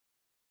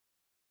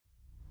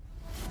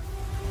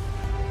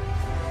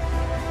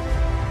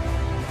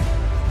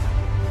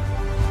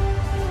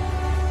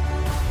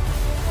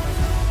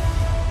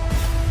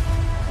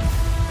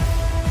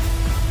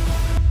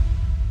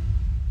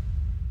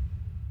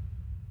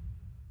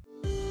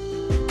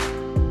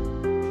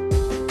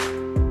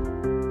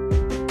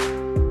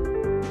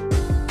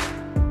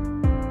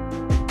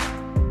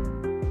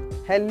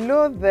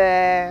Hello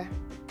there.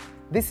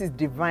 This is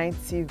Divine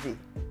TV.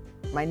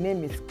 My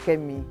name is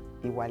Kemi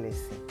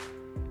Iwalesin,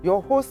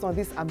 your host on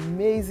this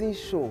amazing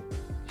show,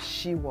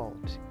 She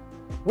World,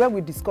 where we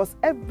discuss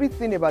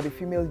everything about the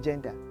female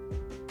gender,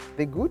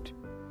 the good,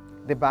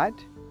 the bad,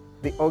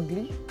 the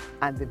ugly,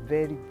 and the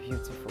very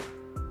beautiful.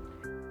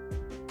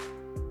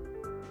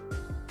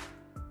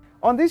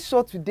 On this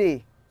show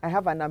today, I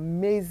have an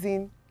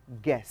amazing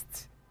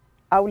guest.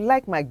 I would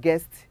like my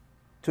guest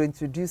to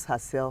introduce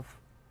herself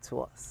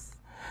to us.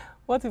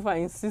 What if I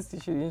insist you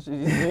should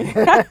introduce me?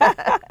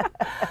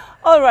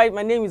 All right,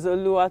 my name is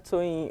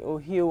Oluwatoyin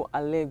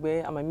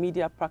Alegbe. I'm a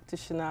media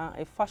practitioner,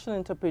 a fashion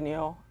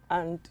entrepreneur,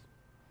 and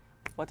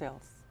what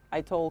else?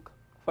 I talk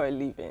for a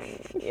living.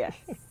 Yes.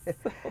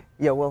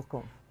 You're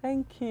welcome.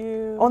 Thank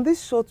you. On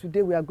this show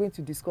today, we are going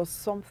to discuss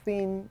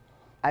something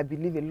I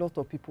believe a lot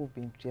of people will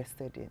be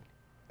interested in,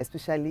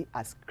 especially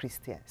as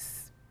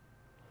Christians.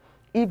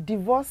 If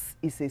divorce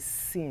is a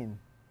sin,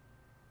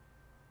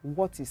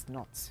 what is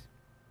not?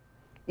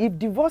 If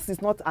divorce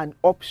is not an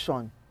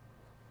option,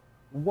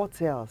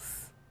 what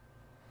else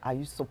are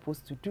you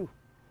supposed to do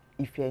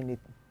if you're in a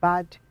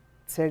bad,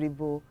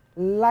 terrible,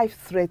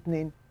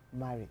 life-threatening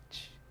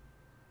marriage?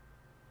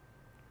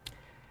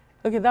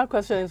 Okay, that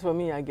question is for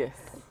me, I guess.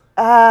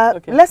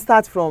 Okay. Let's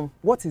start from,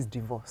 what is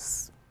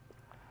divorce?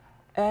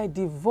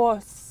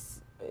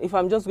 Divorce, if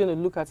I'm just going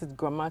to look at it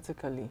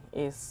grammatically,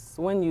 is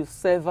when you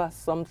sever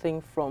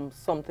something from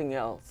something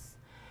else.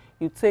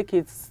 You take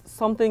it,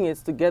 something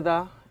is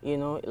together, you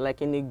know,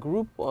 like in a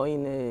group or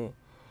in a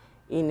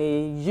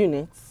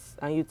unit,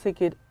 and you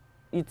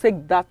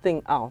take that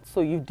thing out.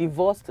 So you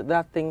divorced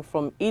that thing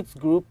from its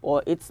group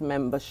or its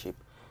membership.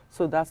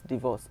 So that's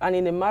divorce. And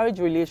in a marriage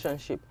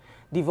relationship,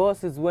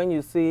 divorce is when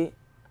you say,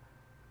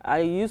 I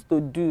used to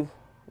do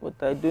what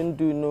I don't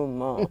do no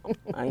more,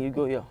 and you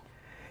go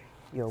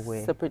your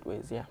way. Separate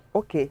ways, yeah.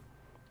 Okay.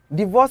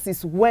 Divorce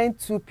is when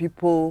two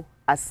people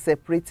are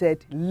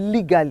separated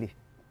legally.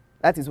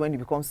 That is when it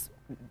becomes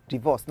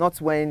divorce,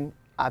 not when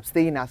I'm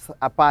staying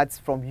apart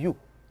from you.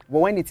 But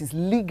when it is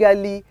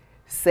legally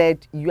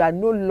said, you are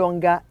no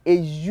longer a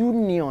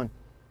union,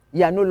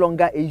 you are no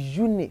longer a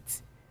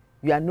unit,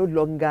 you are no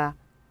longer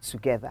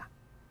together.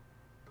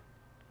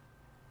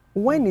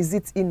 When is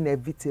it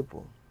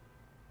inevitable?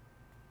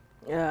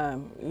 Yeah,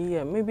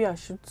 maybe I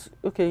should.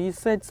 Okay, you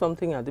said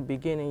something at the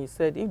beginning. You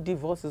said if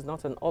divorce is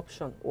not an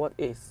option, what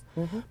is?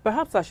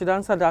 Perhaps I should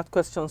answer that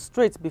question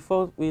straight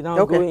before we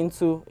now go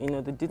into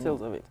the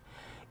details of it.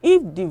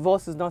 If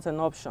divorce is not an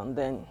option,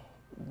 then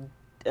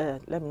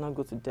let me not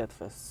go to death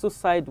first.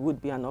 Suicide would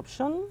be an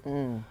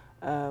option.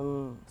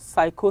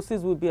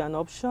 Psychosis would be an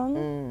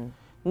option.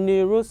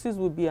 Neurosis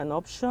would be an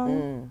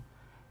option.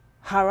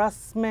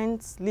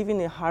 Harassment,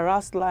 living a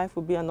harassed life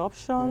would be an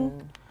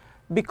option.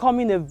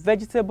 Becoming a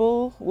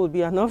vegetable will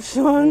be an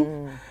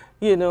option,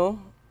 you know,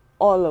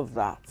 all of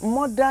that.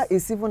 Murder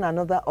is even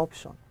another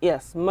option.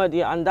 Yes,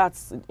 murder, and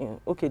that's,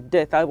 okay,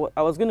 death. I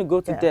was going to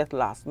go to death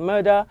last.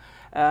 Murder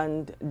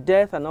and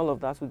death and all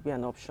of that would be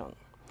an option.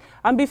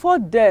 And before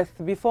death,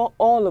 before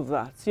all of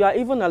that, you are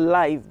even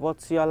alive,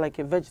 but you are like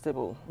a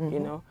vegetable,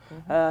 you know.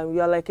 You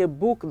are like a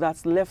book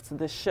that's left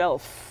the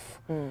shelf.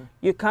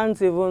 You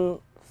can't even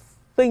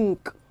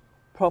think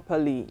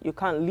properly. You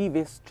can't live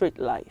a straight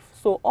life.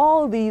 So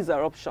all these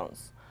are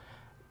options.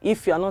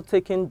 If you are not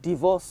taking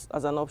divorce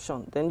as an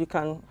option, then you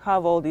can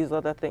have all these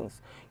other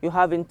things. You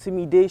have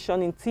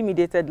intimidation,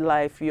 intimidated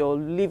life. You're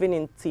living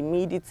in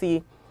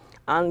timidity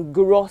and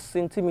gross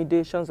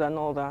intimidations and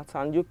all that.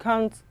 And you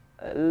can't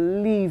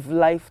live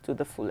life to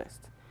the fullest.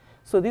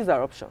 So these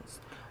are options.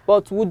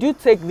 But would you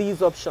take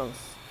these options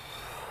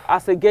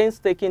as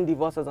against taking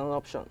divorce as an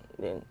option?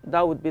 Then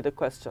that would be the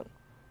question.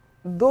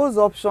 Those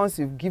options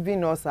you've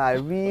given us are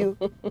real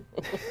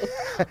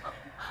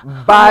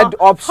bad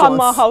options.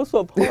 Hammer House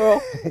of Horror.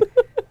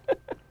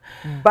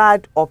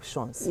 Bad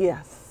options.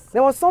 Yes.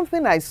 There was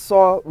something I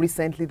saw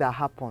recently that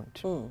happened.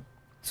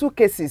 Two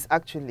cases,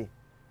 actually.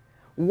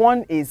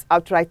 One is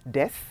outright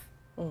death,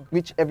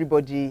 which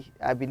everybody,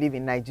 I believe,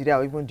 in Nigeria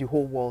or even the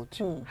whole world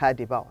heard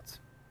about.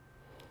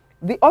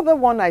 The other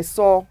one I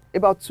saw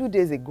about 2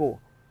 days ago.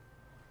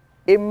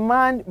 A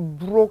man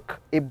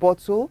broke a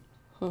bottle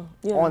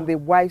on the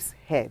wife's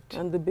head.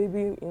 And the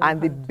baby.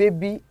 And the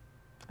baby,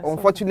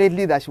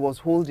 unfortunately, that she was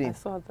holding. I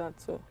saw that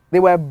too. They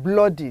were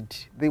bloodied,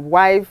 the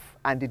wife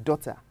and the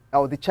daughter,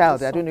 or the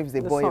child. I don't know if it's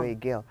a boy or a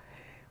girl.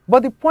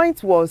 But the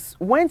point was,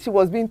 when she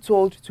was being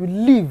told to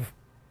leave,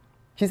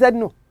 she said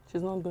no.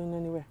 She's not going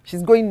anywhere.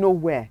 She's going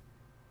nowhere.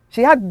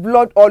 She had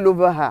blood all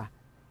over her.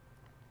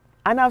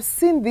 And I've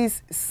seen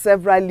this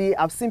severally.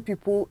 I've seen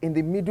people in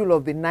the middle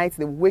of the night,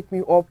 they wake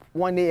me up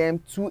 1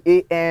 a.m., 2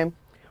 a.m.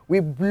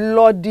 with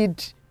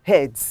bloodied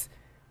heads.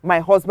 My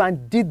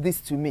husband did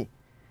this to me.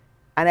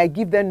 And I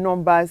give them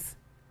numbers,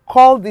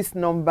 call this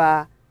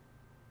number.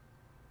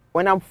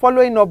 When I'm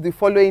following up the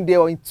following day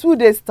or in 2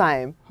 days'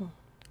 time,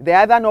 they're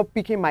either not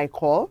picking my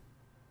call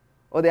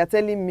or they're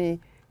telling me,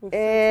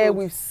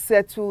 we've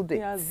settled it.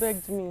 He has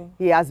begged me.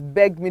 He has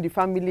begged me. The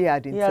family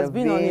had intervened. He has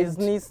been on his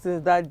knees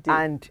since that day.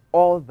 And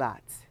all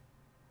that.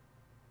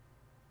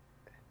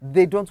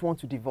 they don't want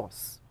to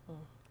divorce.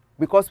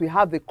 Because we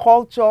have the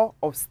culture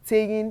of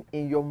staying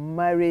in your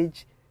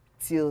marriage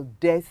till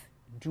death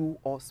do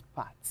us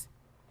part.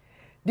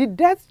 The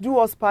death do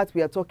us part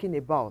we are talking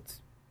about,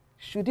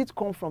 should it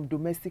come from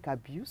domestic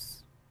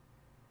abuse?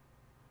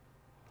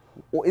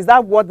 Or is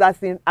that what that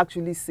thing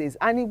actually says?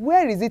 And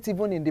where is it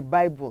even in the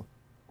Bible?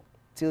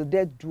 Till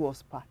death do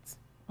us part.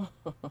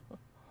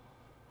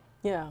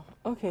 Yeah,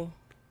 okay.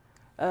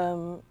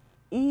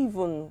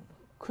 Even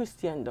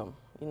Christendom,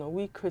 you know,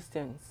 we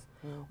Christians,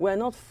 we're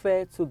not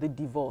fair to the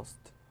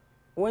divorced.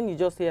 When you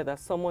just hear that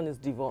someone is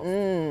divorced,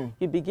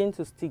 you begin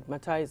to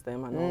stigmatize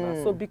them and all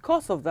that. So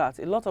because of that,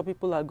 a lot of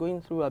people are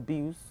going through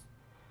abuse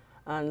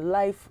and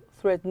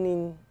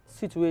life-threatening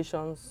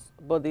situations,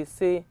 but they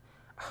say,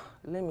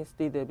 let me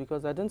stay there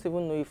because I don't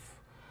even know if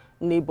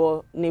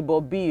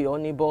neighbor B or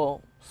neighbor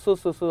so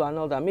and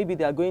all that. Maybe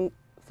they are going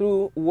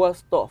through worse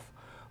stuff,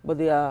 but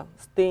they are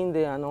staying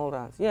there and all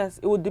that. Yes,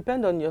 it would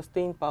depend on your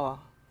staying power,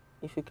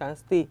 if you can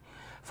stay.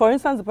 For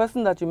instance, the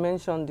person that you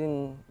mentioned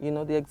in, you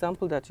know, the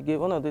example that you gave,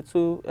 one of the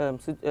two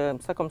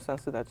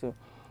circumstances that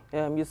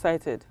you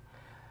cited,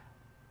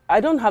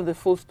 I don't have the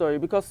full story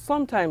because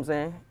sometimes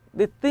the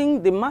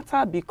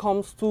matter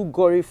becomes too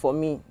gory for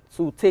me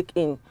to take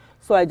in.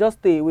 So I just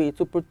stay away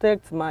to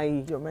protect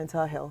your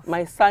mental health,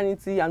 my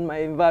sanity and my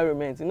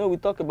environment. You know, we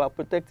talk about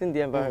protecting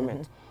the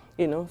environment,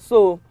 you know.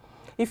 So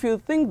if you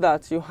think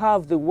that you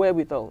have the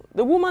wherewithal,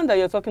 the woman that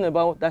you're talking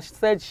about that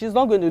said she's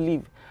not going to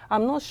leave,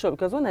 I'm not sure,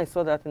 because when I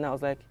saw that thing, I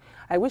was like,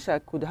 I wish I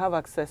could have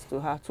access to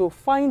her to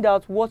find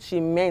out what she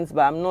meant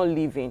by I'm not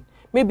leaving.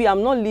 Maybe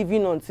I'm not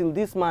leaving until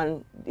this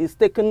man is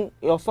taken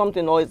or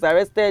something, or is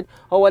arrested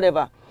or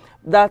whatever.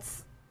 That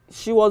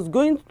she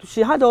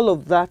had all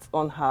of that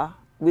on her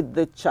with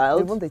the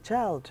child. Even the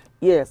child.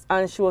 Yes,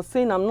 and she was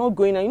saying, I'm not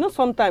going. And you know,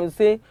 sometimes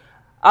say,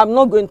 I'm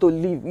not going to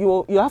leave.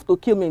 You have to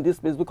kill me in this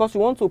place because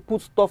you want to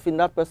put stuff in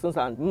that person's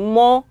hand.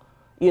 More,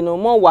 you know,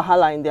 more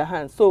wahala in their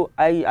hands. So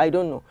I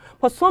don't know.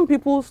 But some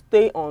people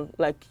stay on,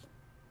 like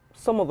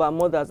some of our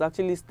mothers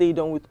actually stayed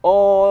on with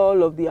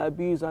all of the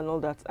abuse and all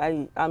that.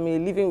 I'm a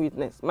living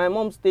witness. My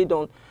mom stayed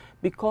on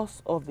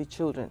because of the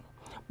children.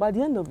 But at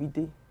the end of the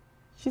day,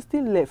 she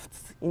still left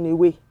in a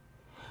way.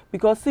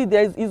 Because see,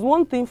 there is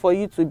one thing for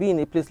you to be in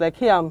a place like,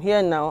 hey, I'm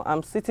here now,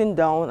 I'm sitting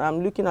down,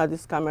 I'm looking at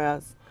these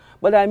cameras,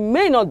 but I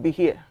may not be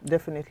here.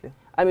 Definitely.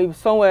 I may be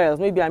somewhere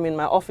else. Maybe I'm in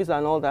my office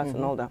and all that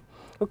and all that.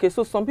 Okay,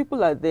 so some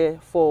people are there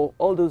for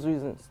all those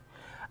reasons.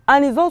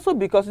 And it's also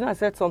because, you know, I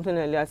said something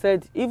earlier. I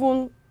said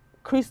even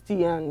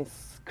Christianese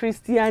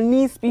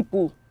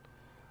people,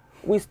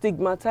 we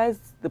stigmatize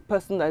the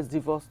person that is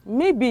divorced,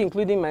 maybe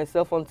including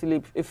myself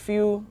until a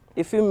few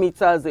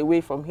meters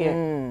away from here.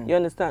 You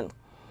understand?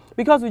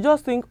 Because we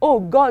just think, oh,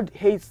 God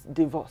hates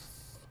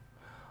divorce.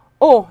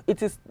 Oh,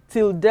 it is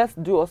till death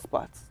do us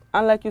part.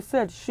 And like you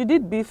said, should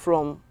it be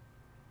from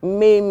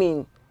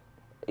maiming,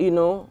 you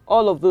know,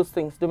 all of those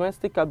things,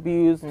 domestic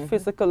abuse,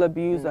 physical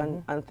abuse,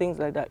 and things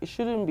like that? It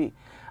shouldn't be.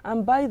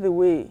 And by the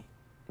way,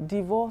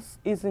 divorce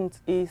isn't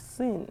a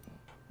sin.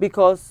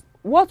 Because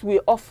what we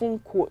often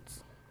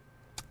quote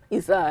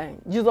is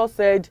Jesus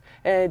said,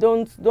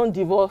 don't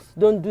divorce,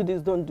 don't do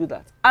this, don't do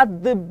that.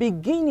 At the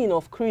beginning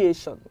of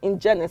creation, in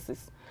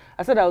Genesis,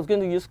 I said I was going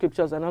to use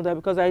scriptures and all that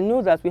because I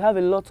know that we have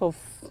a lot of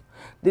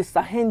the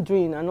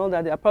Sahendrin and all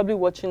that. They are probably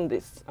watching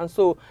this. And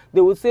so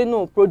they will say,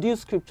 no,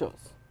 produce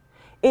scriptures.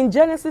 In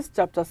Genesis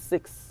chapter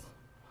 6,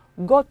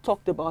 God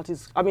talked about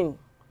the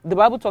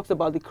Bible talks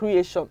about the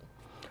creation.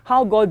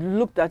 How God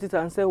looked at it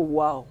and said,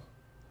 wow,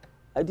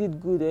 I did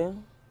good, eh?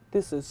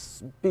 This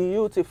is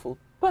beautiful,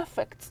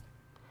 perfect.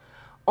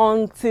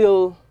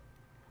 Until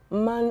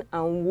man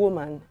and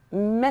woman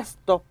messed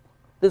up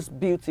this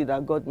beauty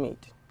that God made.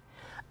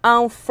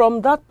 And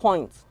from that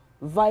point,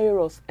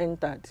 virus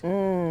entered.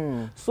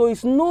 So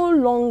it's no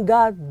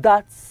longer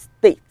that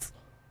state.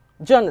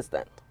 Do you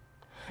understand?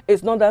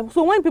 It's not that.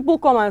 So when people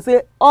come and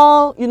say,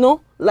 oh, you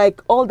know,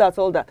 like all that,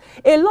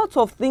 a lot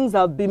of things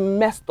have been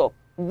messed up.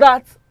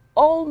 That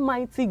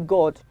Almighty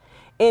God,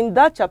 in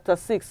that chapter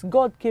 6,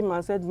 God came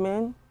and said,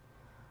 man,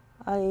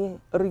 I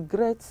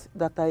regret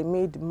that I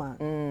made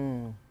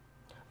man.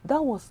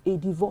 That was a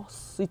divorce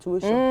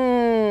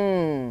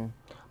situation.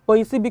 But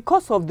you see,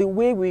 because of the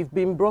way we've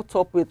been brought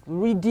up with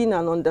reading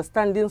and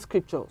understanding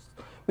scriptures,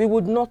 we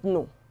would not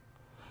know.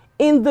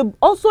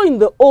 Also in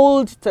the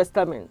Old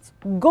Testament,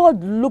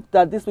 God looked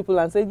at these people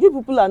and said, you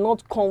people are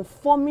not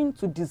conforming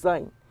to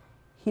design.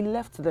 He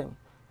left them.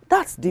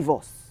 That's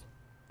divorce.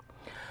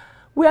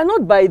 We are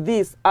not by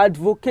this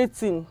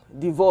advocating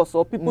divorce,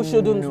 or people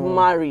shouldn't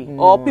marry,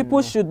 or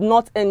people should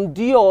not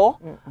endure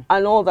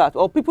and all that,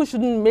 or people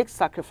shouldn't make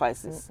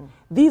sacrifices.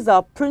 These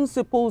are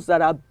principles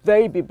that are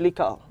very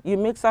biblical. You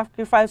make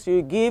sacrifice,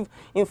 you give.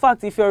 In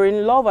fact, if you're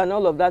in love and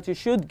all of that, you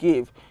should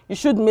give. You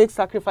should make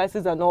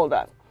sacrifices and all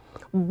that.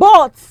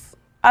 But,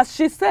 as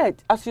you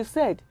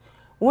said,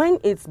 when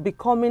it's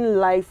becoming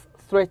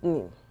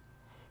life-threatening,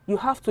 you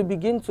have to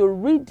begin to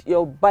read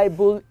your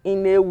Bible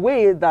in a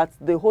way that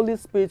the Holy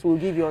Spirit will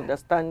give you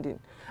understanding.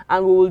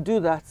 And we will do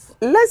that.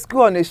 Let's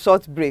go on a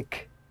short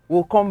break.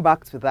 We'll come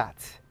back to that.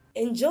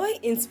 Enjoy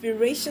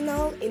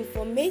inspirational,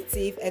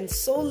 informative, and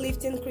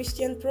soul-lifting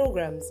Christian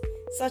programs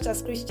such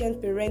as Christian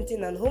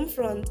Parenting and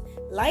Homefront,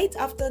 Light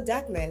After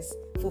Darkness,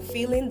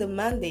 Fulfilling the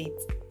Mandate,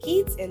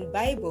 Kids and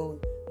Bible,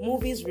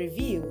 Movies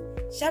Review,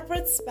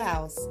 Shepherd's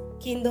Spouse,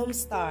 Kingdom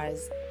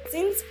Stars,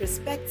 Teens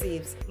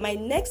Perspectives, My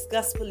Next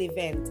Gospel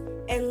Event,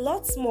 and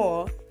lots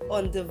more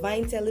on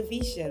Divine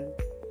Television.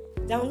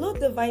 Download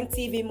Divine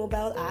TV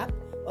mobile app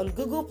on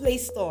Google Play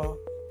Store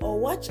or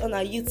watch on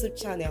our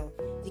YouTube channel.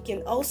 You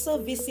can also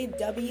visit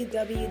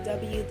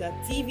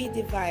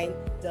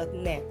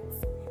www.tvdivine.net.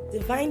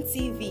 Divine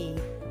TV,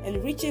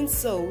 enriching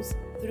souls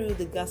through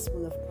the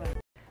gospel of Christ.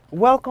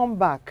 Welcome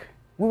back.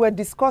 We were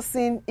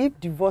discussing if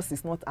divorce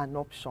is not an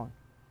option,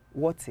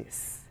 what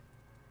is?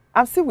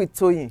 I'm still with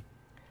Toyin.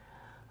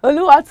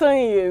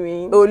 Oluwatoyin, you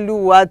mean?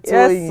 Oluwatoyin.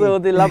 Yes, so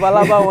the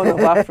Labalaba one of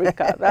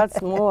Africa.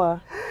 That's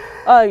more.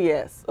 Oh,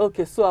 yes.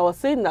 Okay, so I was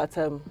saying that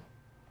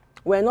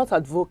we're not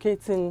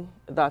advocating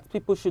that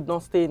people should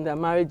not stay in their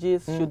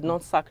marriages, should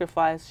not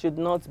sacrifice, should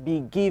not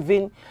be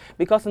giving.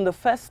 Because in the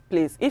first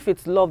place, if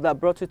it's love that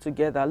brought you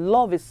together,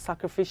 love is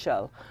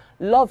sacrificial.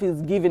 Love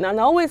is giving. And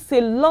I always say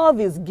love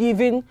is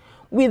giving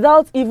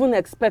without even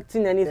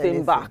expecting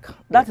anything back.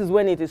 That is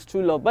when it is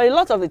true love. But a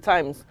lot of the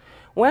times,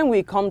 when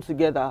we come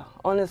together,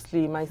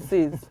 honestly, my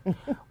sis,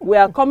 we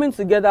are coming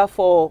together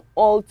for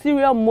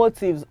ulterior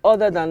motives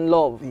other than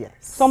love. Yes.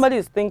 Somebody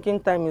is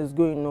thinking time is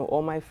going,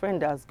 or my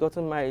friend has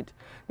gotten married.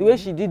 The way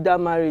she did that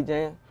marriage,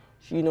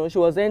 she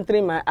was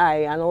entering my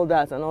eye and all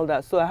that and all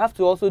that. So I have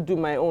to also do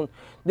my own.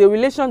 The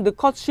relation, the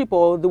courtship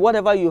or the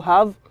whatever you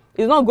have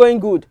is not going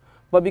good.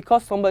 But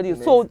because somebody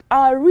is. So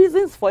our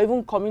reasons for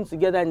even coming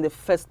together in the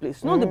first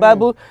place. You know, the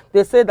Bible,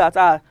 they say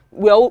that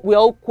we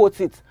all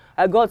quote it.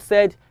 God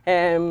said,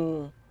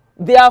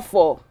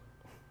 therefore,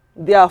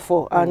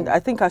 and I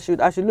think I should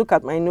look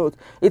at my note.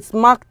 It's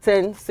Mark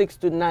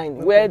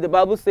 10:6-9, where the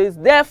Bible says,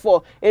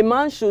 therefore, a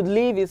man should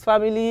leave his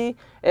family,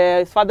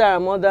 his father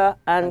and mother,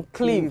 and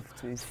cleave.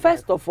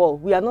 First of all,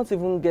 we are not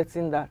even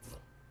getting that.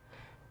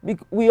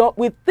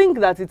 We think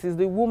that it is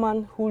the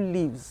woman who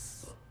leaves.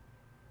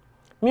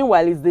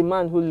 Meanwhile, it's the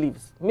man who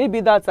leaves.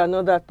 Maybe that's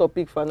another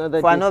topic for another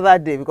day. For another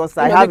day, because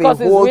I have a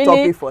whole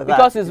topic for that.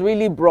 Because it's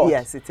really broad.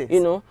 Yes, it is.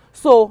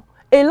 So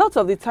a lot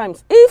of the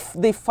times, if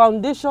the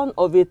foundation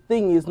of a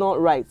thing is not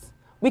right,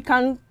 we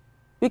can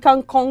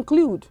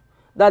conclude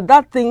that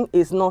that thing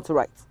is not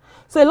right.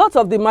 So a lot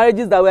of the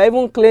marriages that we're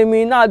even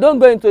claiming, don't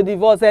go into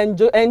divorce,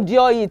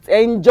 enjoy it,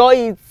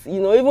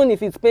 even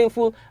if it's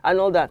painful and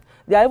all that.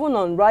 They are even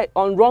on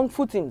wrong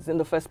footings in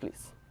the first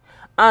place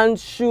and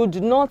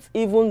should not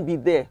even be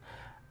there.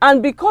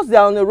 And because they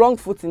are on the wrong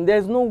footing,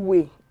 there's no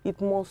way.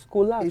 It must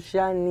collapse,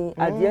 Shani,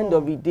 at the end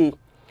of the day.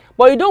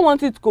 But you don't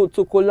want it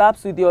to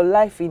collapse with your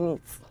life in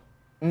it.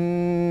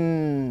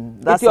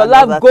 That's with your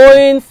life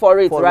going for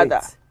it, rather.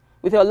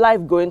 With your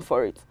life going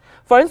for it.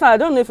 For instance, I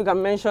don't know if you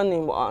can mention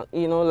him,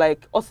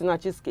 like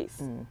Osinachi's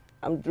case.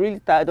 I'm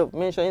really tired of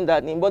mentioning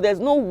that name. But there's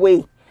no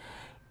way,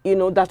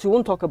 that you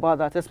won't talk about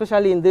that,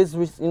 especially in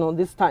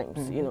these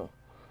times,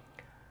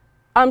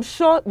 I'm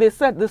sure they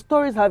said, the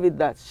stories have it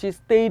that she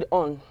stayed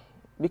on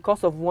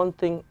because of one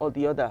thing or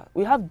the other.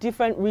 We have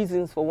different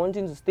reasons for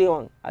wanting to stay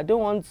on. I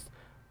don't want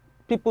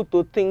people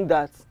to think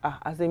that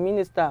as a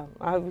minister,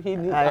 I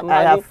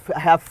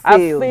have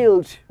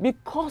failed.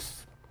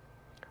 Because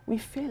we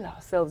fail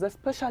ourselves,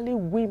 especially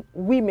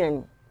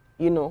women,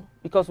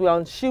 because we are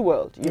on she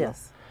world.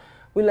 Yes.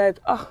 We're like,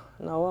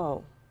 now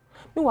wow.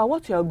 Meanwhile,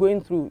 what you are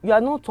going through, you are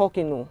not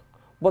talking,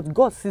 but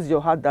God sees your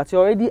heart that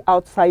you're already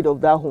outside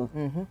of that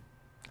home.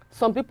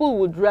 Some people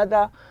would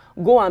rather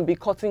go and be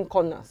cutting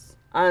corners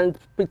and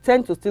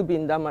pretend to still be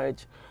in that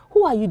marriage.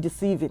 Who are you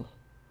deceiving?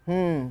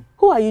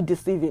 Who are you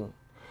deceiving?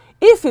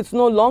 If it's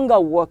no longer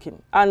working,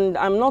 and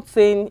I'm not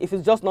saying if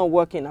it's just not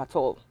working at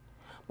all,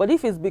 but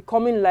if it's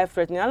becoming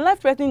life-threatening, and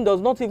life-threatening does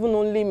not even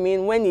only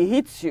mean when it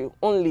hits you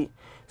only.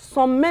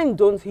 Some men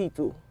don't hit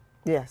you.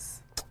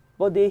 Yes.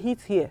 But they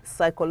hit here.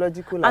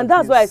 Psychological abuse. And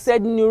that's why I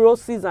said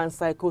neurosis and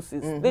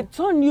psychosis. They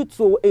turn you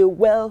to a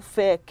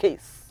welfare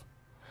case.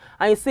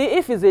 And you see,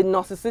 if it's a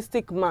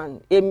narcissistic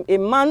man, a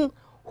man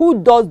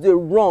who does the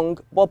wrong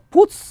but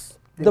puts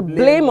the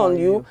blame on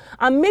you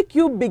and make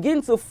you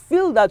begin to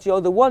feel that you're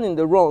the one in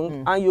the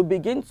wrong and you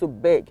begin to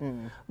beg.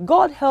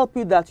 God help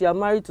you that you are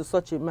married to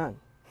such a man.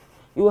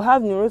 You will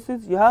have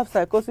neurosis, you have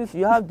psychosis,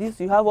 you have this,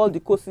 you have all the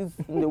causes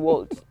in the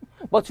world.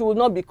 But you will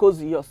not be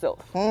cozy yourself.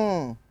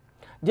 Do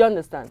you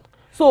understand?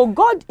 So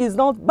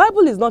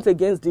Bible is not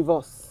against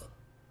divorce.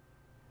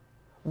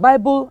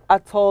 Bible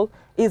at all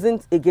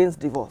isn't against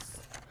divorce.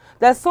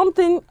 There's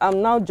something,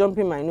 I'm now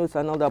jumping my notes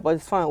and all that, but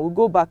it's fine. We'll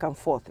go back and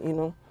forth,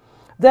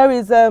 There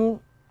is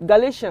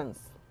Galatians.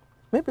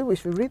 Maybe we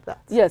should read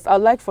that. Yes, I'd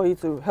like for you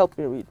to help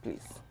me read,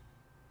 please.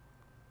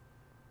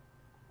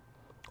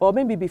 Or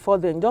maybe before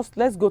then, just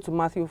let's go to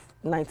Matthew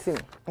 19.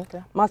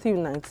 Okay. Matthew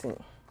 19.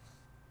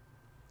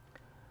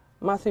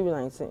 Matthew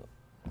 19.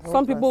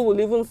 Some people will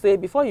even say,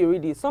 before you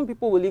read it, some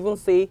people will even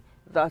say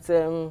that,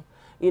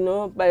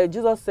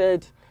 Jesus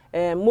said,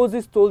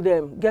 Moses told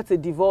them, get a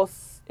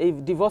divorce a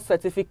divorce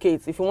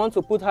certificate. If you want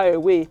to put her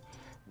away,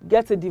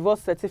 get a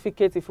divorce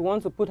certificate if you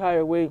want to put her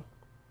away.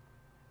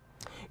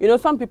 You know,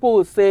 some people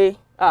will say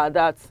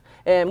that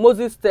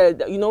Moses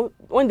said, you know,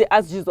 when they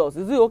asked Jesus,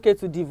 is it okay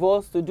to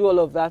divorce, to do all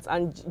of that?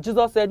 And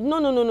Jesus said,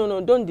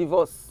 no, don't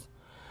divorce.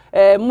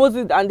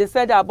 Moses, and they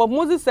said that, but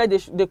Moses said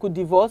they could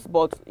divorce,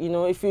 but, you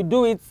know, if you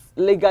do it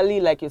legally,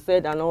 like you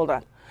said, and all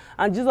that.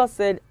 And Jesus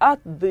said, at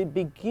the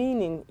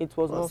beginning, it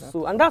was not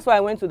so. And that's why I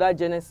went to that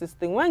Genesis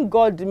thing. When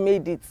God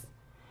made it,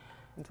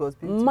 it was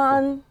beautiful.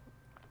 Man,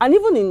 and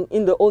even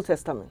in the Old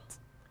Testament,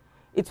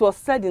 it was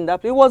said in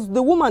that place. It was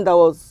the woman that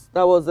was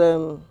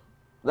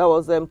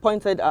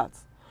pointed at.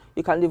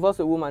 You can divorce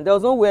a woman. There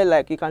was nowhere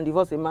like you can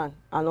divorce a man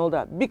and all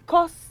that.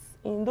 Because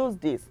in those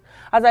days,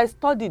 as I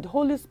studied,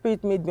 Holy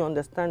Spirit made me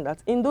understand that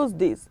in those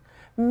days,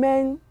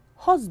 men,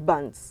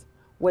 husbands,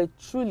 were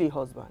truly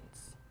husbands.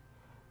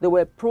 They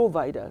were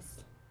providers.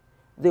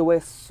 They were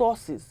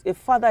sources. A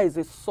father is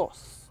a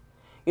source.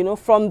 You know,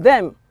 from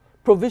them,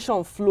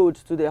 provision flowed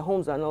to their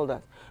homes and all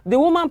that. The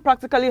woman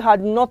practically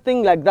had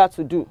nothing like that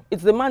to do.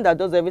 It's the man that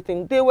does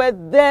everything. They were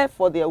there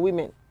for their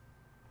women.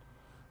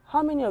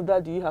 How many of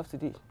that do you have to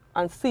do?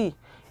 And see,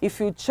 if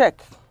you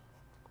check,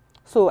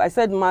 so I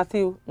said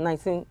Matthew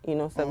 19,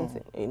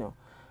 17,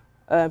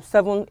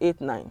 7,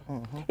 8, 9.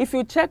 If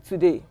you check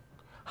today,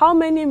 how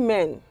many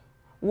men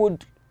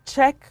would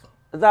check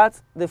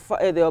that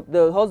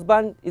the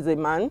husband is a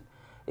man,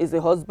 is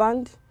a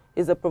husband,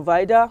 is a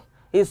provider,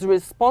 is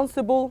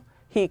responsible,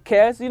 he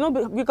cares, you know,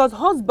 because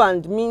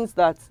husband means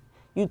that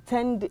you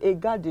tend a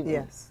garden.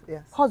 Yes.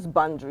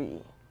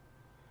 Husbandry.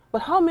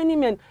 But how many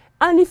men?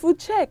 And if you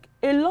check,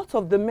 a lot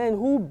of the men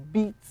who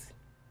beat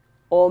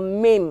or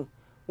maim,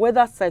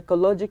 whether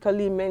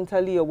psychologically,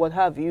 mentally, or what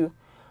have you,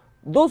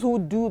 those who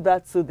do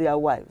that to their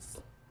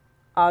wives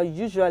are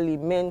usually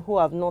men who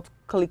have not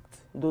clicked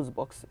those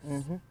boxes.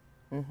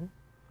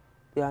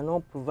 They are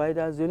not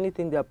providers. The only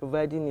thing they are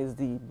providing is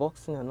the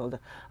boxing and all that.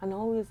 And I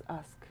always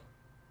ask,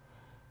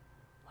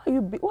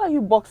 why are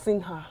you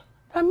boxing her?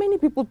 There are many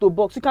people to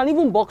box. You can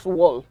even box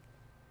wall.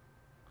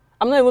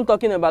 I'm not even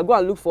talking about go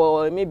and look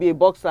for maybe a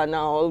boxer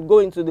now or go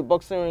into the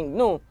boxing ring.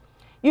 No.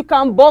 You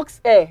can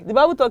box air. The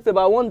Bible talks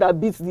about one that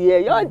beats the air.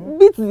 You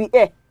beat the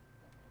air.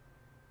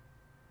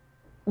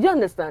 Do you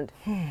understand?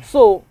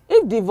 So,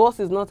 if divorce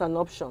is not an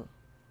option,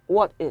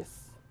 what is?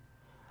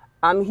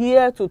 I'm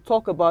here to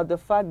talk about the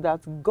fact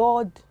that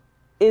God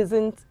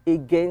isn't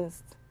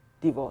against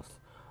divorce.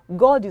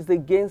 God is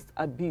against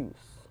abuse.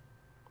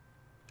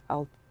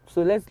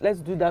 So let's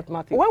do that,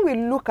 Matthew. When we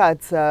look at,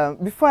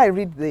 before I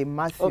read the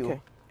Matthew,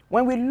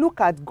 when we look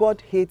at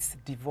God hates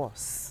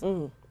divorce,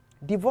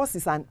 divorce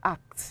is an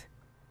act.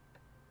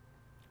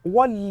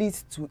 What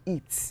leads to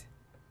it?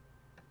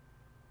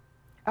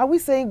 Are we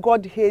saying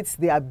God hates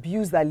the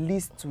abuse that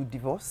leads to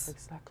divorce?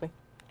 Exactly.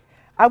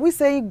 Are we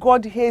saying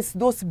God hates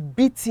those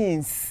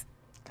beatings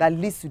that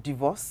leads to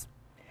divorce?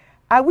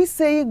 Are we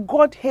saying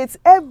God hates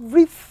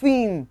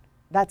everything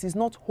that is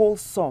not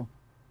wholesome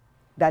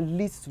that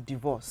leads to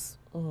divorce?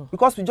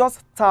 Because we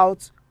just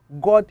tout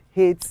God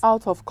hates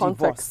out of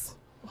context.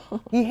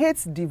 He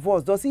hates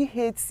divorce. Does he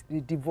hate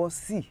the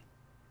divorcee?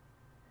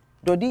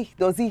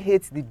 Does he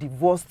hate the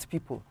divorced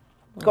people?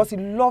 Because he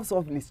loves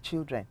all his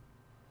children.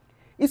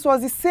 It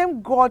was the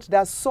same God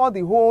that saw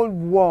the whole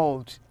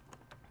world,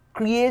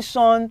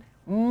 creation,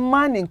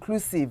 man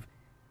inclusive,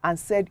 and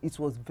said it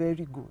was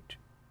very good.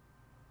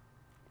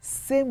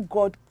 Same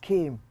God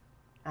came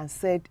and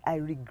said, I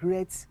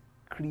regret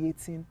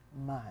creating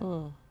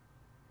man.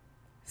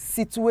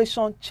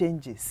 Situation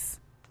changes.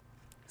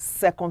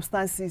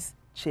 Circumstances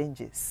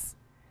changes.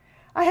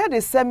 I had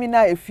a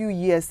seminar a few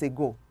years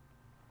ago,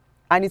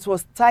 and it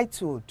was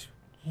titled,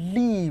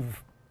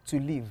 Live to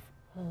Live.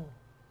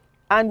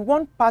 And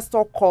one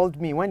pastor called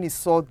me when he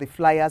saw the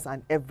flyers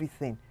and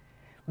everything.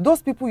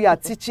 Those people you are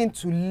teaching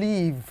to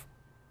live,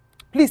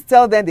 please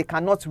tell them they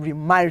cannot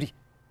remarry.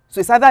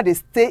 So it's either they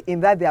stay in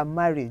their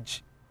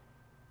marriage.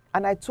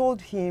 And I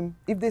told him,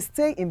 if they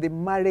stay in the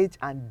marriage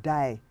and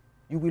die,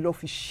 you will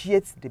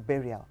officiate the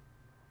burial.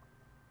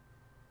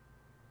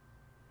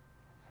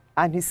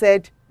 And he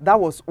said, that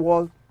was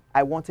all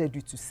I wanted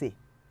you to say.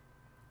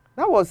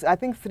 That was, I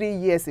think, 3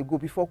 years ago,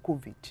 before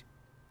COVID.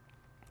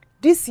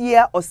 This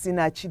year,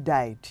 Osinachi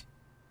died.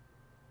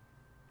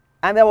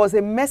 And there was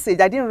a message,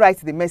 I didn't write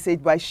the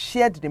message, but I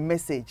shared the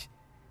message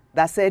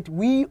that said,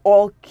 we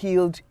all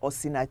killed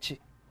Osinachi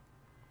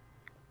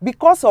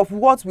because of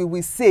what we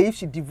will say if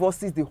she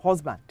divorces the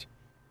husband.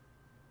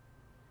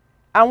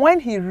 And when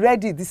he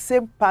read it, the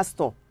same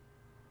pastor,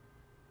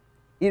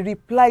 he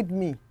replied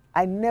me,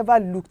 I never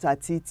looked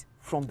at it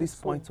from this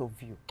point of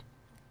view.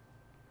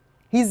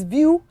 His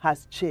view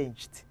has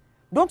changed.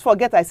 Don't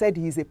forget I said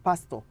he is a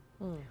pastor.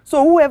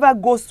 So whoever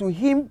goes to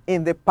him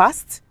in the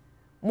past,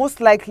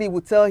 most likely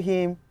will tell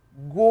him,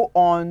 go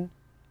on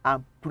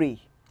and pray.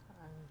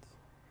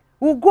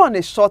 We'll go on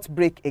a short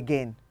break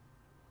again.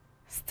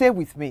 Stay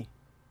with me.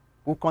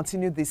 We'll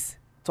continue this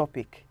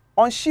topic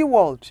on She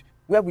World,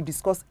 where we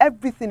discuss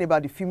everything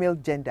about the female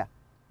gender,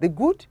 the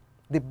good,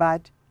 the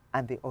bad,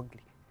 and the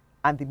ugly,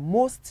 and the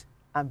most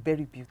and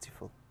very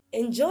beautiful.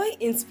 Enjoy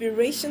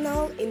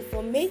inspirational,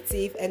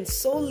 informative, and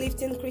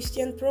soul-lifting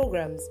Christian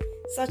programs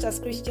such as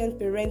Christian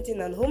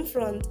Parenting and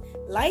Homefront,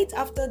 Light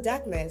After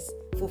Darkness,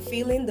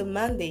 Fulfilling the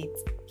Mandate,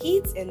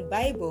 Kids and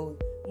Bible,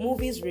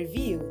 Movies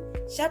Review,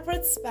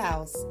 Shepherd's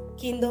Spouse,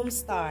 Kingdom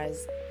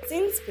Stars,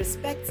 Teens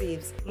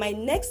Perspectives, My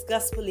Next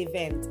Gospel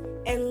Event,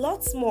 and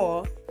lots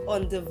more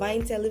on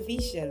Divine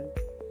Television.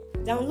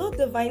 Download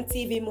Divine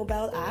TV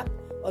mobile app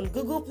on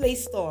Google Play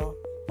Store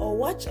or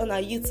watch on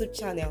our YouTube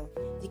channel.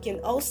 You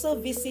can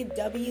also visit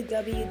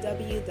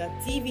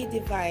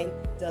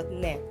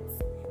www.tvdivine.net.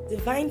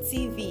 Divine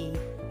TV,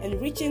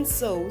 enriching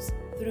souls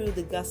through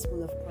the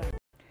gospel of Christ.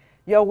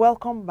 You're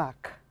welcome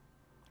back.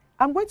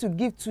 I'm going to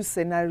give two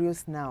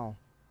scenarios now.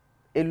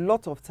 A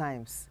lot of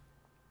times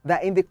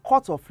that in the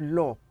court of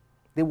law,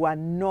 they will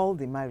annul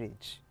the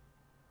marriage.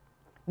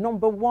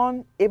 Number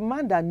one, a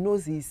man that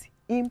knows he's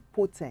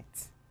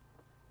impotent.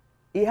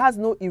 He has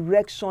no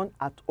erection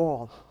at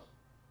all,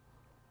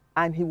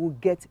 and he will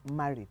get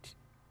married.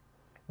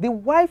 The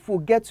wife will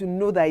get to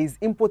know that he's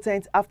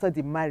impotent after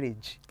the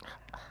marriage,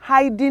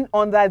 hiding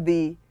under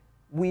the,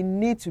 we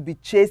need to be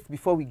chaste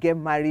before we get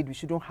married, we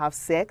shouldn't have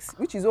sex,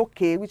 which is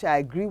okay, which I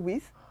agree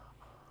with.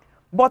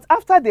 But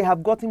after they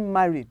have gotten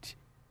married,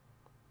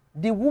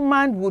 the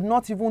woman would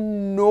not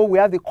even know. We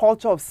have the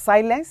culture of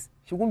silence.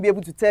 She won't be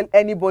able to tell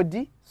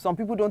anybody. Some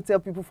people don't tell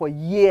people for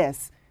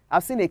years.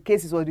 I've seen a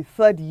case, it was the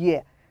 3rd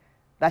year,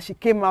 that she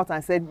came out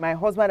and said, my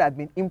husband had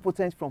been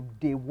impotent from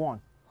day one.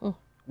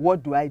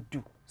 What do I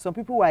do? Some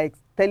people were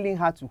telling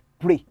her to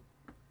pray.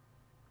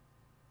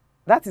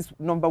 That is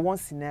number one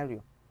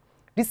scenario.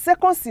 The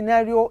second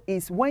scenario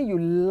is when you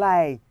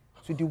lie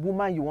to the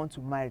woman you want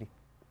to marry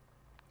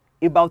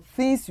about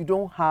things you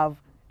don't have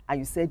and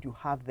you said you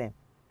have them.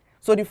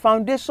 So the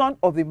foundation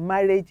of the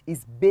marriage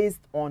is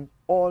based on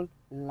all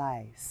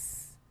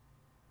lies.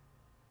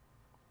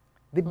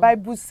 The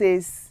Bible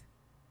says,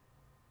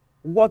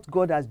 what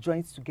God has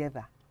joined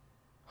together,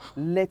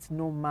 let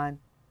no man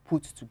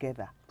put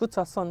together. Put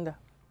asunder.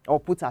 Or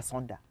put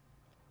asunder.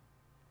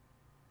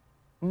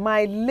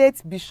 My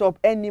late Bishop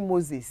N.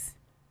 Moses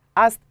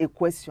asked a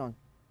question.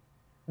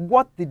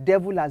 What the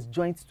devil has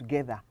joined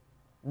together,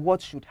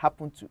 what should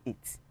happen to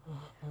it?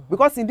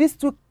 Because in these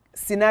two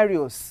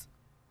scenarios,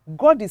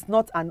 God is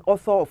not an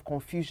author of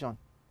confusion.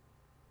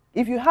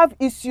 If you have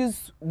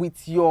issues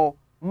with your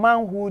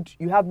manhood,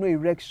 you have no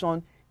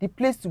erection, the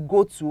place to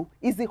go to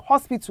is the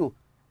hospital,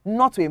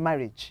 not to a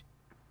marriage.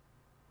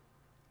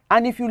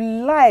 And if you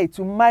lie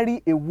to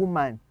marry a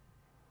woman,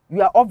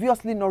 you are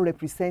obviously not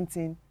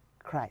representing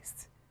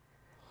Christ.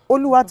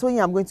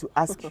 Oluwatoyin, I'm going to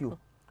ask you,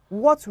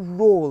 what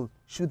role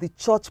should the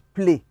church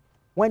play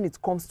when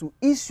it comes to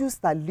issues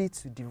that lead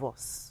to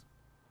divorce?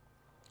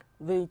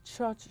 The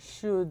church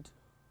should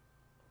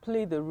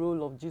play the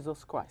role of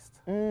Jesus Christ,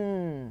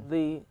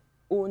 the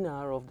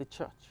owner of the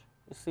church.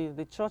 You see,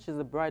 the church is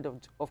the bride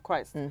of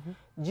Christ.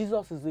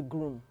 Jesus is the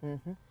groom.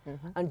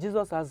 And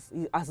Jesus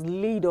has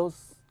laid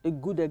us a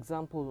good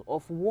example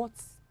of what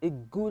a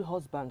good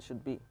husband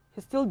should be.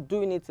 He's still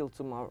doing it till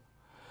tomorrow.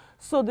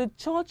 So the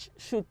church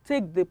should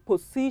take the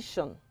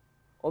position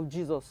of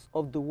Jesus,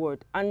 of the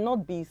word, and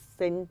not be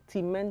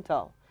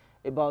sentimental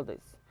about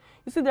this.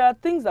 You see, there are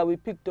things that we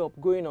picked up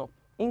growing up,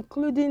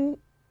 including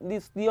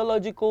these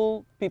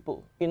theological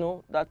people, you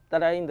know, that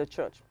are in the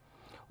church.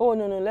 Oh,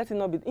 no, let it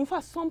not be. In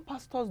fact, some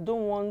pastors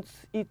don't want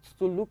it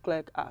to look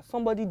like,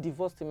 somebody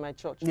divorced in my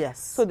church. Yes.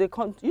 So they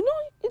can't, you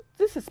know,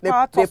 this is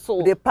part of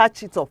soul. They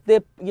patch it up. They,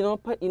 you know,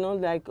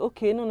 like,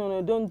 okay,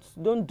 no,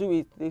 don't do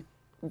it. They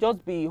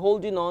just be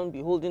holding on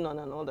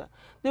and all that.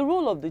 The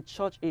role of the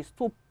church is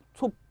to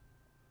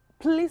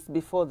place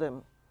before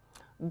them.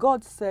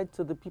 God said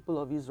to the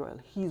people of Israel,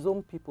 his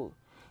own people,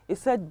 he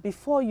said,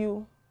 before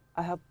you,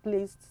 I have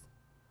placed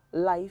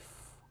life,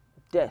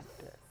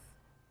 death.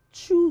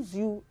 Choose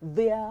you,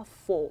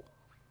 therefore,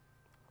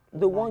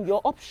 the one,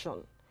 your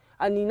option.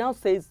 And he now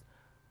says,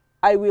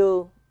 I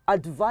will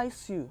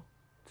advise you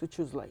to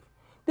choose life.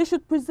 They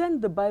should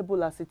present the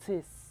Bible as it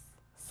is.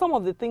 Some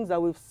of the things that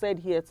we've said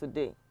here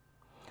today,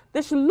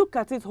 they should look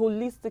at it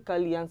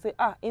holistically and say,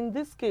 in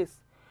this case,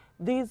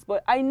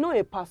 but I know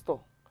a pastor,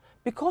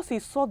 because he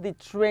saw the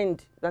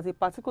trend that a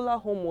particular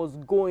home was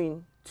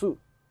going to,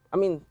 I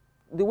mean,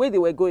 the way they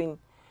were going,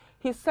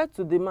 he said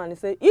to the man, he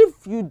said,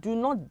 if you do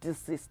not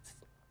desist,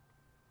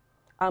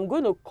 I'm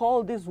going to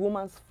call this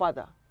woman's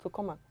father to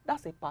come and,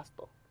 that's a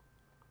pastor.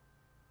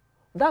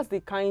 That's the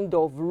kind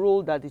of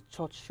role that the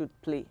church should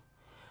play.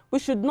 We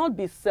should not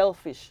be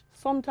selfish.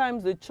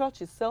 Sometimes the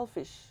church is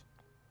selfish.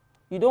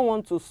 You don't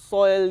want to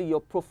soil your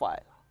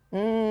profile.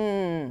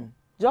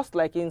 Just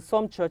like in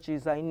some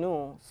churches, I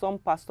know some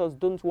pastors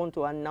don't want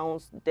to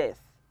announce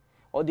death,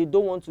 or they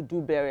don't want to do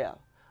burial.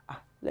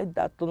 Let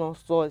that not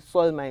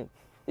soil mine.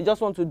 They just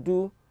want to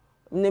do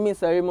naming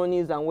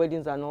ceremonies and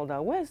weddings and all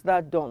that. Where is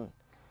that done?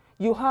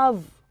 You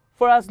have,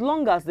 for as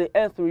long as the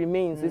earth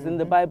remains, is in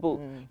the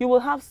Bible, you will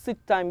have seed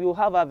time, you will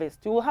have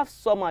harvest, you will have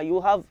summer, you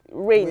will have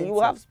rain, you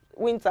will have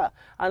winter,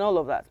 and all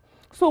of that.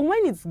 So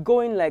when it's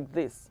going like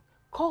this,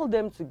 call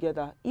them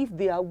together if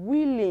they are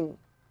willing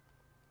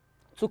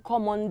to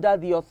come under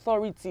the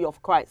authority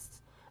of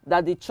Christ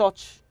that the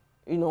church,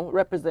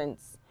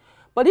 represents.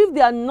 But if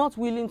they are not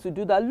willing to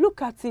do that,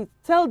 look at it,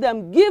 tell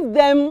them, give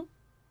them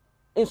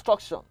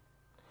instruction.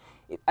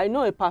 I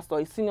know a pastor,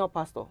 a senior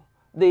pastor.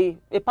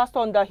 A pastor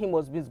under him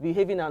was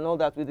misbehaving and all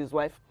that with his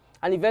wife.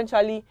 And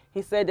eventually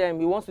he said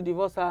he wants to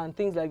divorce her and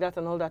things like that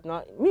and all that.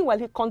 Now, meanwhile,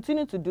 he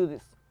continued to do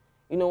this.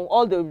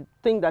 All the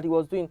thing that he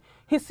was doing.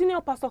 His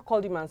senior pastor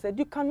called him and said,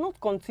 you cannot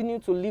continue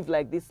to live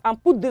like this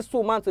and put this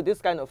woman to this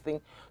kind of thing.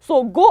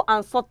 So go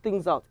and sort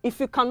things out. If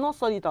you cannot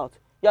sort it out,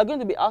 you are going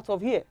to be out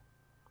of here.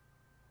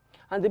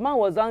 And the man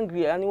was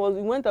angry, and he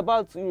went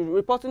about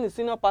reporting the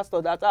senior pastor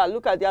that,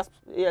 look at,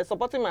 they're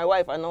supporting my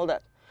wife and all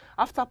that.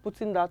 After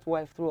putting that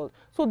wife through all.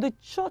 So the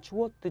church,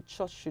 what the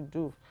church should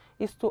do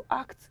is to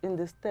act in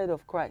the stead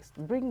of Christ.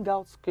 Bring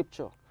out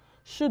scripture.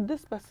 Should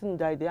this person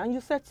die there? And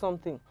you said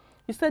something.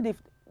 You said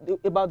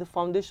about the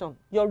foundation.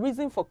 Your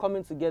reason for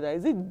coming together,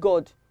 is it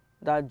God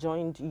that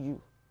joined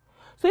you?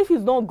 So if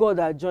it's not God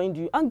that joined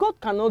you, and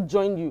God cannot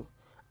join you,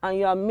 and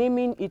you are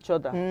maiming each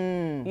other,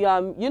 you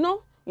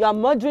are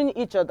murdering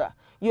each other,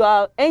 you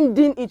are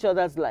ending each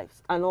other's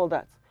lives and all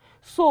that.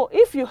 So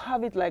if you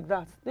have it like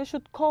that, they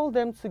should call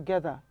them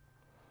together.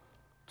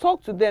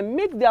 Talk to them,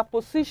 make their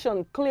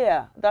position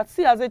clear that,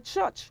 see, as a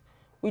church,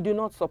 we do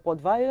not support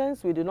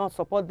violence, we do not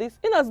support this,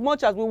 in as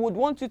much as we would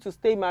want you to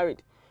stay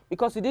married,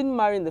 because you didn't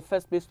marry in the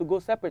first place to go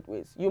separate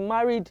ways. You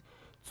married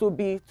to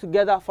be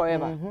together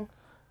forever.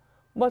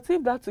 But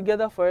if that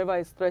together forever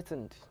is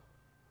threatened,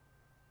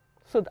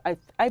 so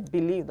I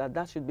believe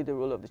that should be the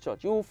role of the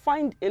church. You will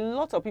find a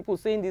lot of people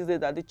saying these days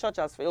that the church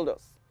has failed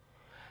us.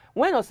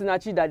 When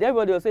Osinachi died,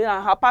 everybody was saying,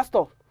 her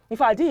pastor. In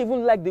fact, I didn't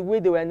even like the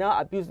way they were now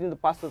abusing the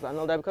pastors and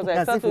all that, because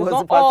I felt it was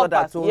not all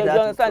pastors. Yeah,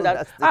 you understand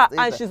that?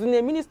 And she's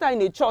a minister in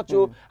a church.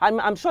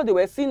 I'm sure they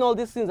were seeing all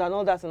these things and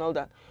all that and all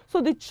that. So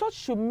the church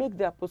should make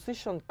their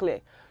position clear.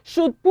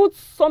 Should put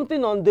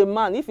something on the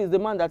man, if it's the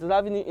man that is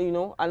having it, and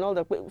all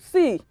that.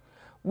 See,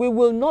 we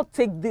will not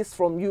take this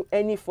from you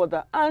any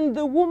further. And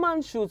the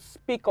woman should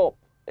speak up.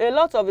 A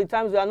lot of the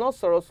times we are not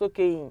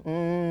sorosokeing.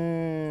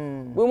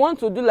 We want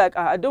to do like,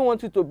 I don't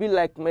want you to be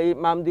like,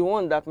 I'm the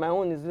one that my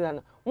own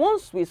is.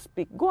 Once we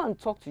speak, go and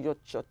talk to your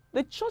church.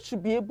 The church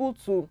should be able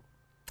to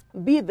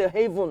be the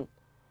haven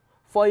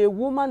for a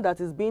woman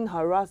that is being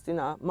harassed in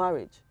her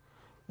marriage.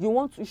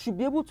 You should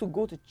be able to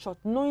go to church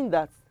knowing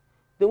that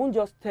they won't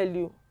just tell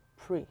you,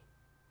 pray.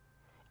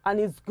 And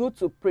it's good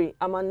to pray.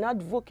 I'm an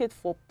advocate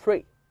for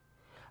pray.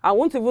 I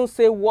won't even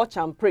say watch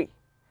and pray.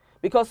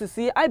 Because you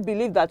see, I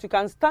believe that you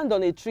can stand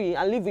on a tree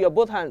and live with your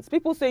both hands.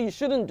 People say you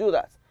shouldn't do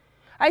that.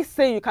 I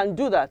say you can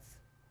do that.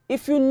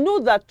 If you know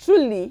that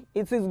truly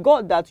it is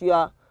God that you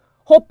are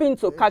hoping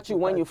to catch you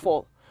when you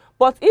fall.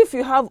 But if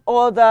you have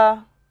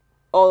other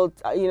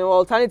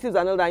alternatives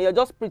and all that, and you're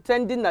just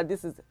pretending that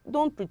this is,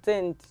 don't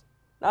pretend.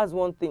 That's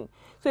one thing.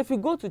 So if you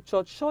go to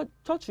church,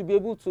 church should be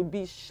able to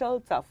be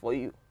shelter for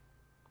you.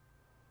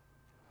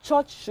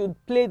 Church should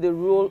play the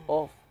role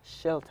of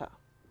shelter.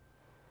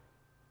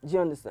 Do you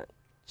understand?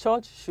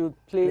 Church should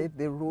play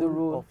the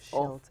role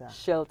of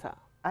shelter.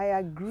 I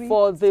agree.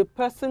 For the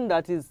person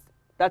that is,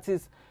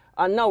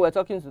 and now we're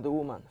talking to the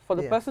woman, for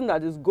the person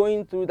that is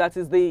going through, that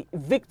is the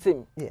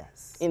victim.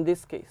 Yes. In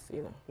this case,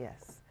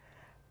 Yes.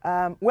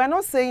 We're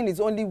not saying it's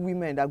only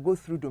women that go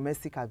through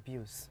domestic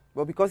abuse,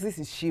 but because this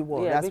is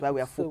She-World, that's why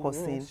we are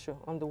focusing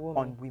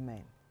on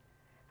women.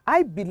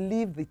 I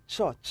believe the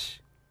church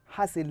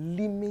has a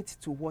limit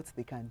to what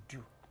they can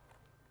do.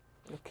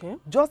 Okay.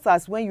 Just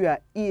as when you are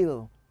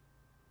ill,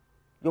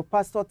 your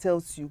pastor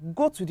tells you,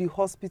 go to the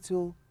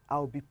hospital,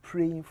 I'll be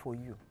praying for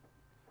you.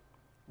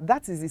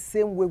 That is the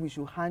same way we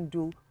should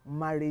handle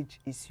marriage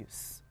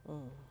issues.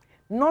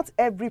 Not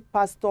every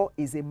pastor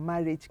is a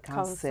marriage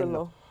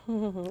counselor.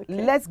 Okay.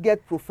 Let's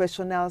get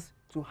professionals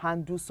to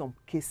handle some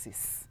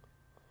cases.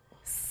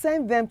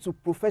 Send them to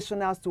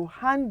professionals to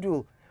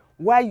handle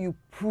while you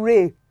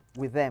pray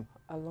with them.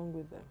 Along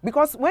with them.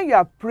 Because when you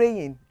are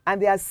praying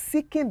and they are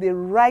seeking the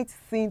right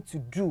thing to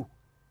do,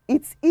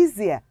 it's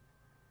easier.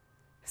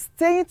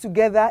 Staying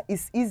together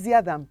is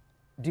easier than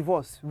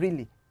divorce,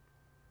 really.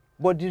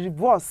 But the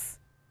divorce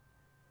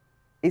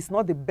is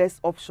not the best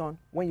option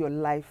when your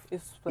life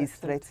is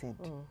threatened.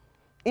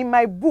 In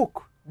my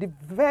book, the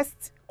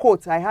first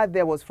quote I had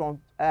there was from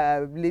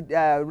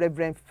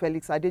Reverend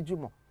Felix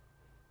Adejumo,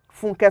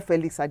 Funke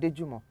Felix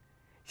Adejumo.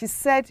 She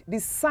said, the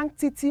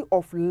sanctity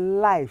of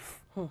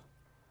life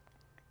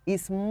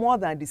is more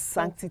than the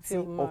sanctity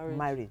of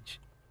marriage.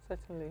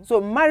 Certainly.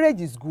 So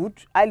marriage is good.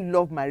 I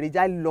love marriage.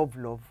 I love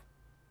love.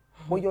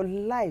 But your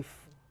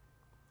life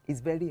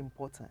is very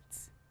important.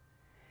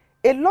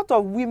 A lot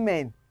of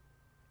women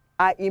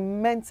are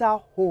in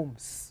mental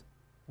homes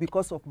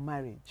because of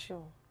marriage.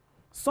 Sure.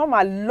 Some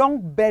are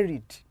long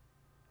buried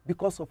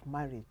because of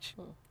marriage.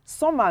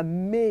 Some are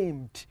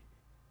maimed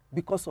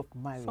because of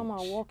marriage. Some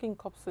are walking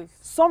corpses.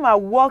 Some are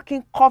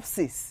walking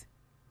corpses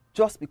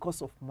just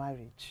because of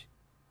marriage.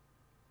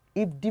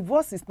 If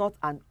divorce is not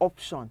an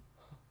option,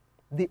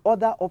 the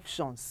other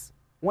options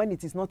when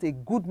it is not a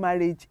good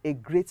marriage, a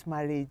great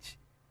marriage,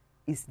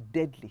 is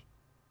deadly.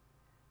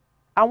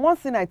 And one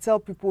thing I tell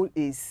people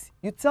is,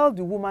 you tell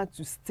the woman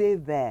to stay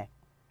there.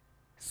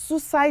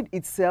 Suicide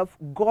itself,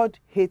 God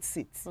hates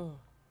it.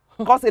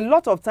 Because a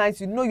lot of times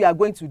you know you are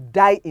going to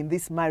die in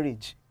this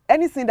marriage.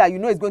 Anything that you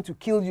know is going to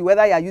kill you,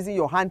 whether you are using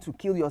your hand to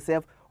kill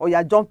yourself or you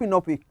are jumping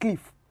up a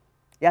cliff,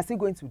 you are still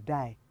going to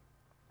die.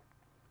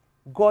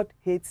 God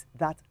hates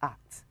that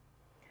act.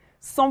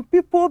 Some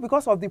people,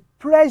 because of the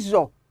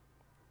pressure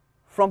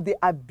from the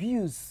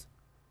abuse,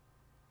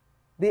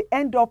 they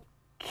end up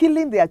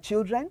killing their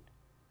children,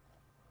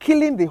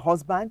 killing the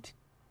husband,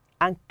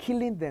 and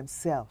killing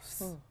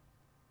themselves.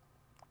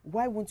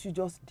 Why won't you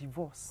just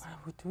divorce? Why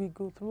would we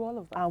go through all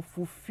of that? And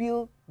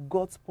fulfill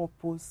God's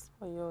purpose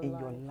in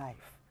your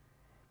life?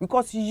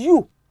 Because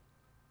you,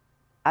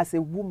 as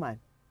a woman,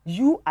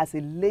 you as a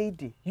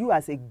lady, you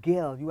as a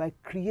girl, you are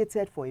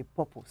created for a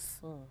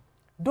purpose.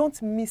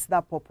 Don't miss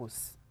that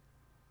purpose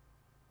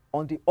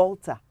on the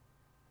altar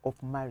of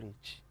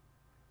marriage.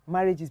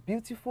 Marriage is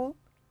beautiful.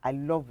 I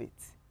love it.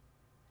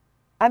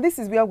 And this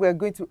is where we're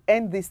going to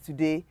end this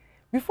today.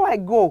 Before I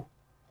go,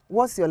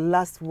 what's your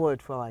last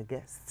word for our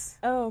guests?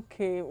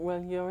 Okay,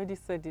 well, you already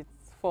said it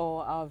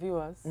for our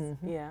viewers.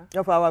 Yeah.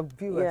 Oh, for our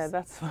viewers. Yeah,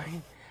 that's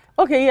fine.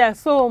 Okay, yeah,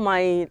 so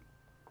my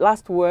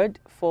last word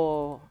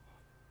for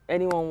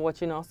anyone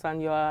watching us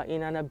and you are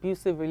in an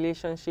abusive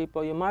relationship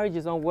or your marriage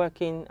is not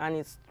working and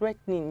it's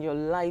threatening your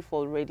life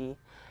already,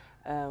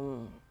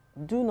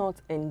 do not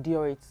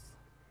endure it.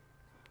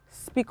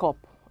 Speak up.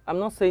 I'm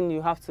not saying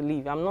you have to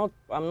leave. I'm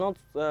not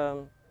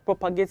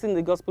propagating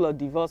the gospel of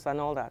divorce and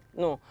all that.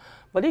 No.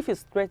 But if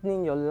it's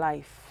threatening your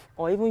life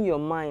or even your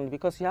mind,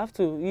 because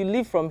you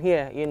live from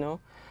here, you know,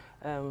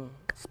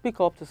 speak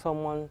up to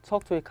someone,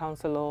 talk to a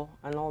counselor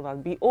and all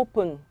that. Be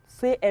open.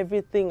 Say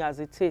everything as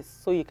it is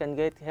so you can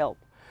get help.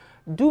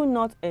 Do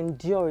not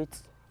endure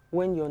it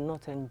when you're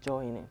not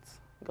enjoying it.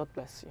 God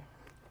bless you.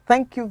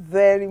 Thank you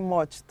very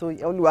much,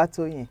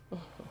 Oluwatoyin.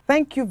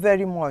 Thank you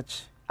very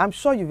much. I'm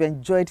sure you've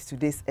enjoyed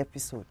today's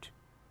episode.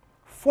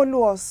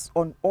 Follow us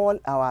on all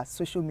our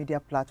social media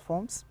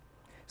platforms,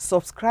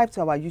 subscribe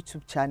to our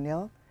YouTube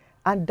channel,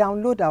 and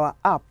download our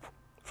app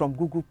from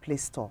Google Play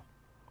Store.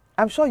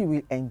 I'm sure you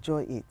will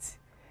enjoy it.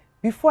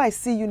 Before I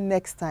see you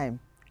next time,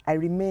 I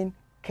remain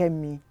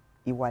Kemi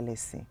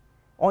Iwalesin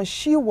on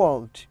She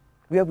World,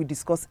 where we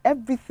discuss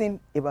everything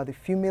about the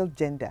female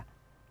gender,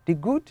 the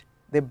good,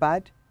 the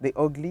bad, the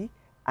ugly,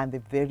 and the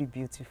very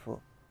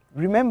beautiful.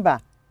 Remember,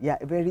 you are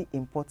very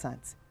important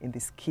in the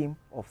scheme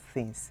of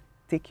things.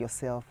 Take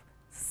yourself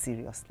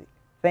seriously.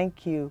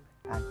 Thank you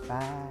and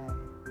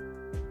bye.